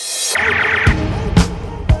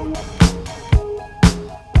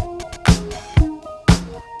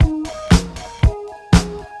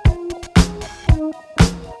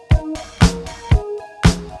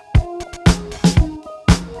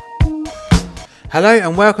Hello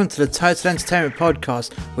and welcome to the Total Entertainment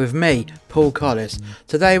Podcast with me, Paul Collis.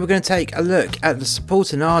 Today we're going to take a look at the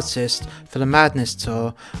supporting artist for the Madness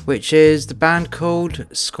Tour, which is the band called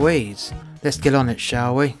Squeeze. Let's get on it,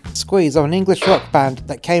 shall we? Squeeze are an English rock band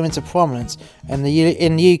that came into prominence in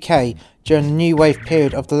the UK during the new wave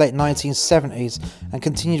period of the late 1970s and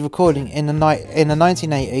continued recording in the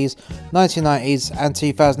 1980s, 1990s and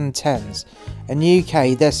 2010s. In the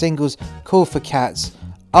UK, their singles Call for Cats,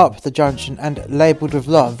 Up the Junction and Labelled with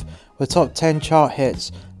Love were top 10 chart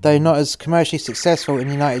hits. Though not as commercially successful in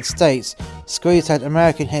the United States, Squeeze had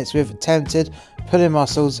American hits with Tempted, Pulling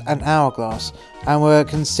Muscles and Hourglass, and were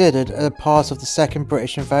considered a part of the second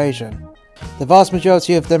British invasion. The vast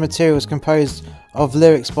majority of their material is composed of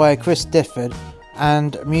lyrics by Chris Difford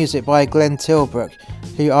and music by Glenn Tilbrook,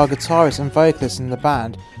 who are guitarists and vocalists in the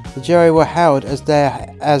band. The duo were hailed as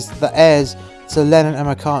the heirs to Lennon and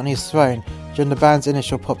McCartney's throne during the band's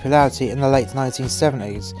initial popularity in the late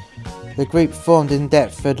 1970s. The group formed in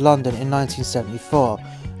Deptford, London in 1974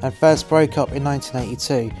 and first broke up in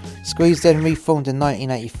 1982. Squeeze then reformed in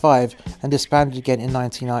 1985 and disbanded again in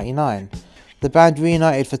 1999. The band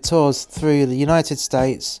reunited for tours through the United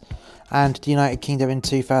States and the United Kingdom in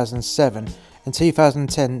 2007. In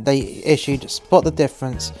 2010 they issued Spot the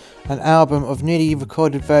Difference, an album of newly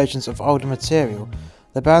recorded versions of older material.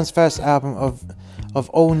 The band's first album of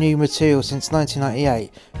all new material since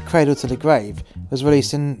 1998, Cradle to the Grave, was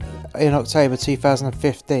released in October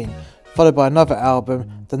 2015, followed by another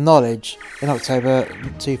album, The Knowledge, in October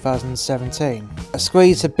 2017.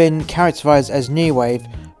 Squeeze have been characterised as new wave,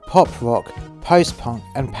 pop rock, post-punk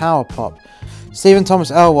and power pop. Stephen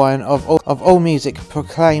Thomas Erlewine of AllMusic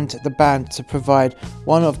proclaimed the band to provide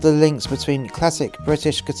one of the links between classic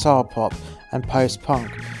British guitar pop and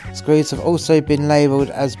post-punk. Squeeze have also been labelled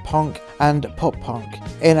as punk and pop-punk.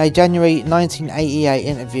 In a January 1988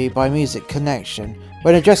 interview by Music Connection,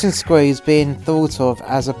 when addressing Squeeze being thought of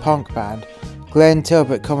as a punk band, Glenn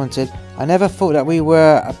Tilbrook commented, "I never thought that we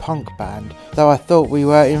were a punk band, though I thought we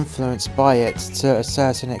were influenced by it to a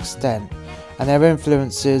certain extent, and their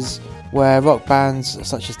influences were rock bands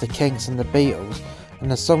such as the Kinks and the Beatles,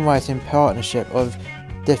 and the songwriting partnership of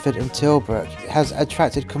Difford and Tilbrook has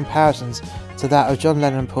attracted comparisons to that of John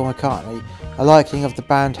Lennon and Paul McCartney, a liking of the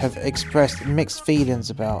band have expressed mixed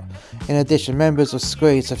feelings about." In addition, members of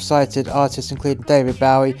Squeeze have cited artists including David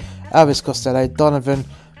Bowie, Elvis Costello, Donovan,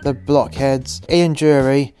 the Blockheads, Ian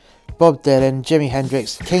Dury, Bob Dylan, Jimi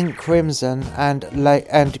Hendrix, King Crimson and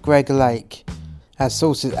Greg Lake as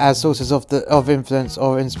sources of influence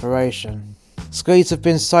or inspiration. Squeeze have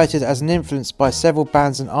been cited as an influence by several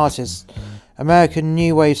bands and artists. American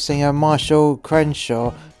new wave singer Marshall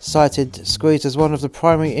Crenshaw cited Squeeze as one of the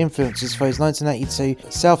primary influences for his 1982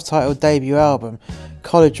 self-titled debut album,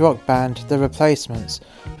 college rock band The Replacements.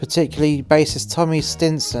 Particularly bassist Tommy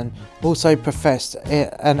Stinson also professed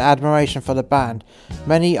an admiration for the band.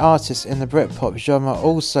 Many artists in the Britpop genre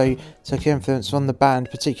also took influence from the band,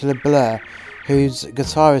 particularly Blur, whose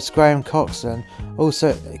guitarist Graham Coxon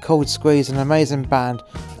also called Squeeze an amazing band,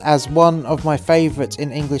 as one of my favourites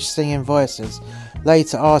in English singing voices.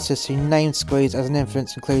 Later artists who named Squeeze as an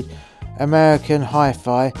influence include American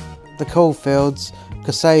Hi-Fi, The Caulfields,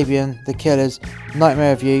 Kasabian, The Killers,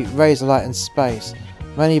 Nightmare Review, Razorlight and Space.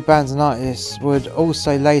 Many bands and artists would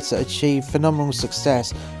also later achieve phenomenal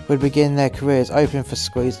success would begin their careers opening for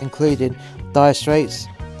Squeeze, including Dire Straits,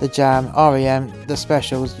 The Jam, R.E.M., The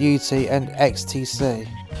Specials, U2 and XTC.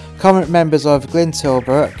 Current members of Glenn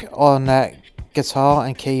Tilbrook on guitar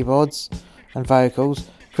and keyboards and vocals,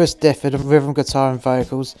 Chris Difford on rhythm guitar and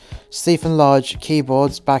vocals, Stephen Large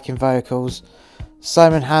keyboards, backing vocals,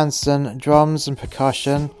 Simon Hansen drums and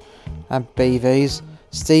percussion and BVs,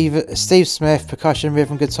 Steve Smith percussion,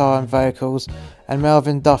 rhythm guitar and vocals, and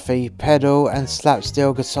Melvin Duffy pedal and slap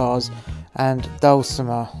steel guitars and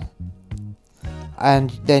dulcimer.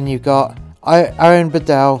 And then you've got Owen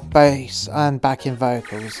Bedell, bass and backing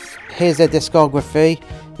vocals. Here's their discography.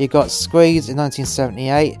 You've got Squeeze in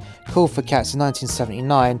 1978, Call for Cats in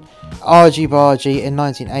 1979, Argy Bargy in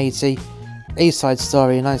 1980, East Side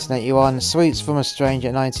Story in 1981, Sweets from a Stranger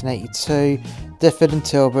in 1982, Difford and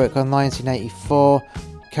Tilbrook in 1984,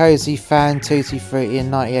 Cozy Fan Tutti Frutti in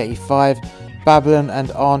 1985, Babylon and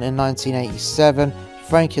On in 1987,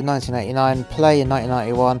 Frank in 1989, Play in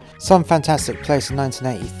 1991, Some Fantastic Place in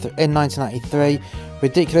 1993,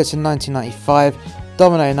 Ridiculous in 1995,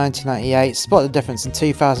 Domino in 1998, Spot the Difference in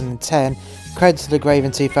 2010, Cradle to the Grave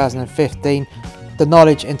in 2015, The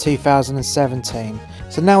Knowledge in 2017.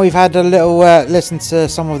 So now we've had a little listen to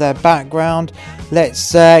some of their background,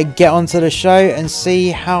 let's get onto the show and see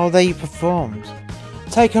how they performed.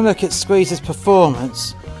 Taking a look at Squeeze's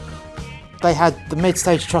performance, they had the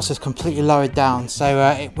mid-stage trusses completely lowered down, so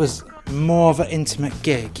it was more of an intimate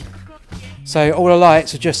gig. So all the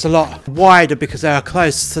lights were just a lot wider because they were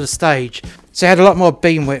closer to the stage. So it had a lot more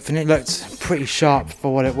beam width and it looked pretty sharp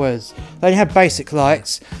for what it was. They only had basic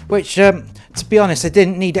lights, which, to be honest, they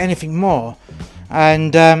didn't need anything more.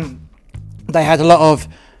 And they had a lot of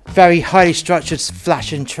very highly structured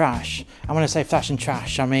flash and trash. And when I say flash and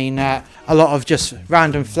trash, I mean a lot of just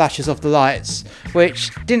random flashes of the lights,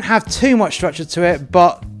 which didn't have too much structure to it,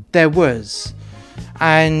 but there was.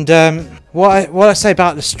 And what I say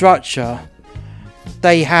about the structure,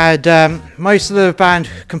 they had most of the band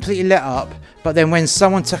completely lit up, but then when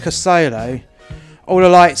someone took a solo, all the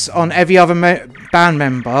lights on every other band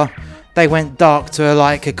member, they went dark to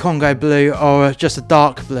like a Congo blue or just a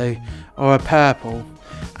dark blue or a purple,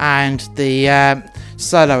 and the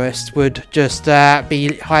soloist would just be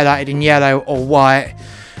highlighted in yellow or white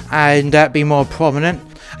and be more prominent,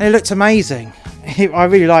 and it looked amazing. I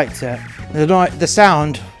really liked it. The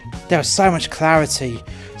sound, there was so much clarity.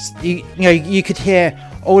 You could hear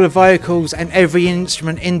all the vocals and every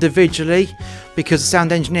instrument individually because the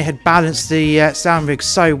sound engineer had balanced the sound rig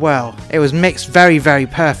so well. It was mixed very, very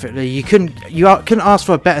perfectly. You couldn't ask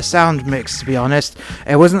for a better sound mix, to be honest.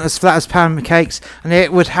 It wasn't as flat as pancakes, and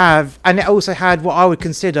it also had what I would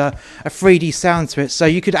consider a 3D sound to it. So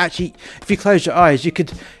you could actually, if you close your eyes, you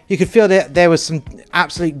could feel that there was some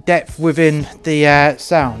absolute depth within the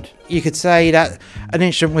sound. You could say that an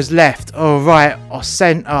instrument was left or right or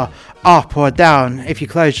centre, up or down if you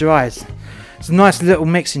close your eyes. It's a nice little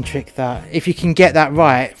mixing trick that, if you can get that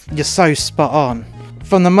right, you're so spot on.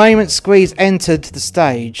 From the moment Squeeze entered the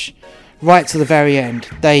stage right to the very end,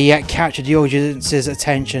 they captured the audience's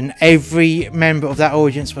attention. Every member of that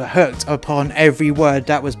audience were hooked upon every word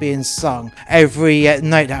that was being sung, every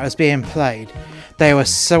note that was being played. They were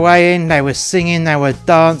swaying, they were singing, they were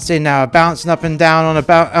dancing, they were bouncing up and down on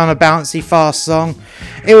a bouncy fast song.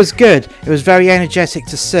 It was good. It was very energetic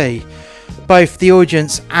to see. Both the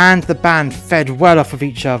audience and the band fed well off of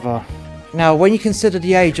each other. Now, when you consider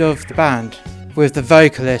the age of the band, with the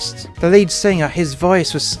vocalist, the lead singer, his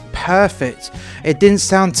voice was perfect. It didn't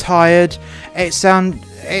sound tired. It sounded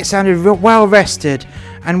well rested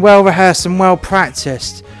and well rehearsed and well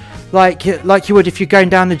practiced, like you would if you're going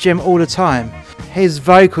down the gym all the time. His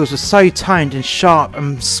vocals were so toned and sharp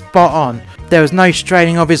and spot on. There was no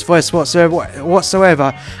straining of his voice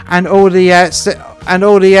whatsoever, and all the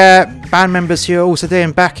band members who are also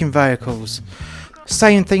doing backing vocals,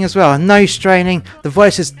 same thing as well. No straining. The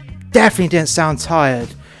voices definitely didn't sound tired,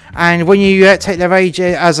 and when you take their age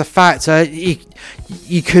as a factor,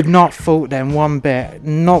 you could not fault them one bit,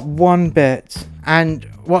 not one bit. And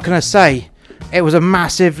what can I say? It was a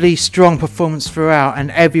massively strong performance throughout,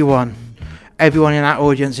 and everyone in that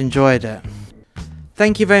audience enjoyed it.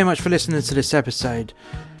 Thank you very much for listening to this episode.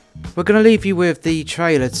 We're going to leave you with the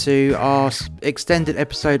trailer to our extended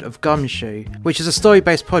episode of Gumshoe, which is a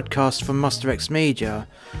story-based podcast from Muster X Media,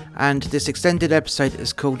 and this extended episode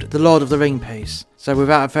is called The Lord of the Ring Piece. So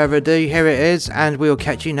without further ado, here it is, and we'll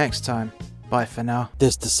catch you next time. Bye for now.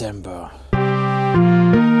 This December.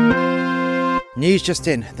 News just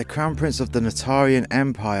in, the Crown Prince of the Natarian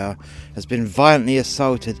Empire has been violently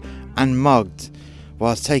assaulted and mugged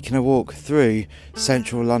whilst taking a walk through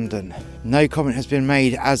central London. No comment has been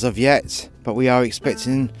made as of yet, but we are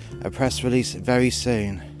expecting a press release very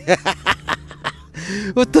soon.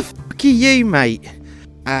 What the fuck are you, mate?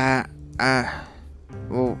 Well,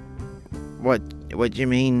 what do you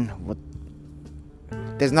mean? What?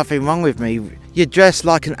 There's nothing wrong with me. You're dressed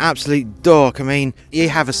like an absolute dork. I mean, you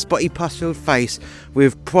have a spotty pus-filled face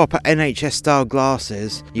with proper NHS style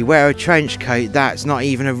glasses. You wear a trench coat that's not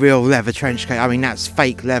even a real leather trench coat. I mean, that's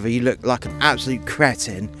fake leather. You look like an absolute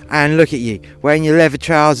cretin. And look at you, wearing your leather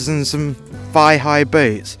trousers and some thigh-high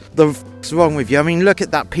boots. The fuck's wrong with you? I mean, look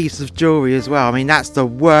at that piece of jewellery as well. I mean, that's the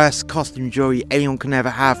worst costume jewellery anyone can ever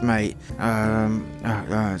have, mate.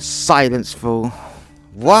 Silence, fool.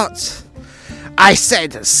 What? I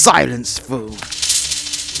said silence, fool.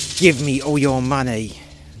 Give me all your money.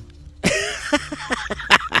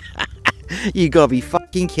 You gotta be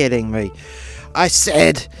fucking kidding me. I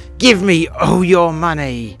said, give me all your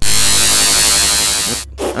money.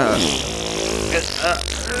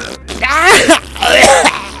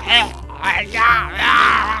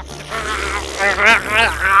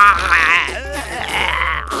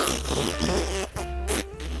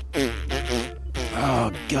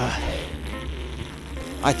 Oh, God.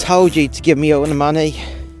 I told you to give me all the money.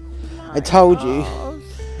 I told you.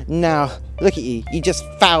 Now, look at you. You just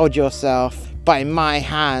fouled yourself by my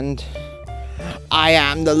hand. I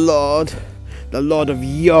am the Lord of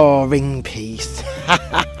your ring piece.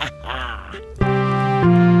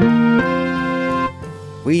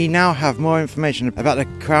 We now have more information about the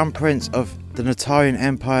Crown Prince of the Natarian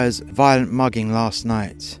Empire's violent mugging last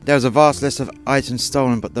night. There was a vast list of items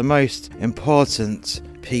stolen, but the most important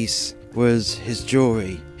piece was his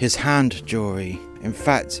jewellery, his hand jewellery. In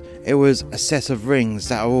fact, it was a set of rings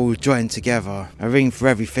that are all joined together, a ring for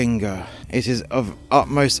every finger. It is of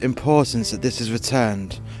utmost importance that this is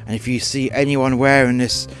returned, and if you see anyone wearing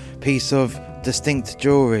this piece of distinct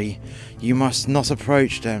jewellery, you must not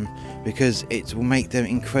approach them because it will make them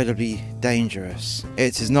incredibly dangerous.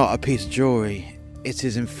 It is not a piece of jewellery, it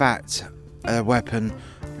is in fact a weapon,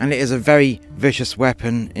 and it is a very vicious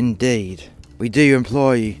weapon indeed. We do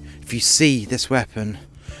implore you, if you see this weapon,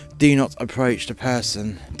 do not approach the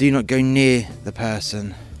person, do not go near the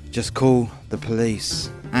person, just call the police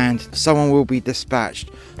and someone will be dispatched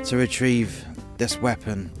to retrieve this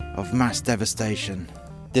weapon of mass devastation.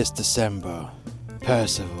 This December,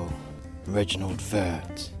 Percival Reginald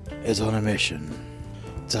Vert is on a mission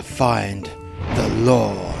to find the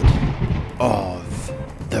Lord of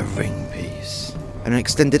the Ring Piece. An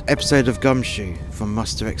extended episode of Gumshoe from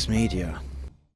Muster X Media.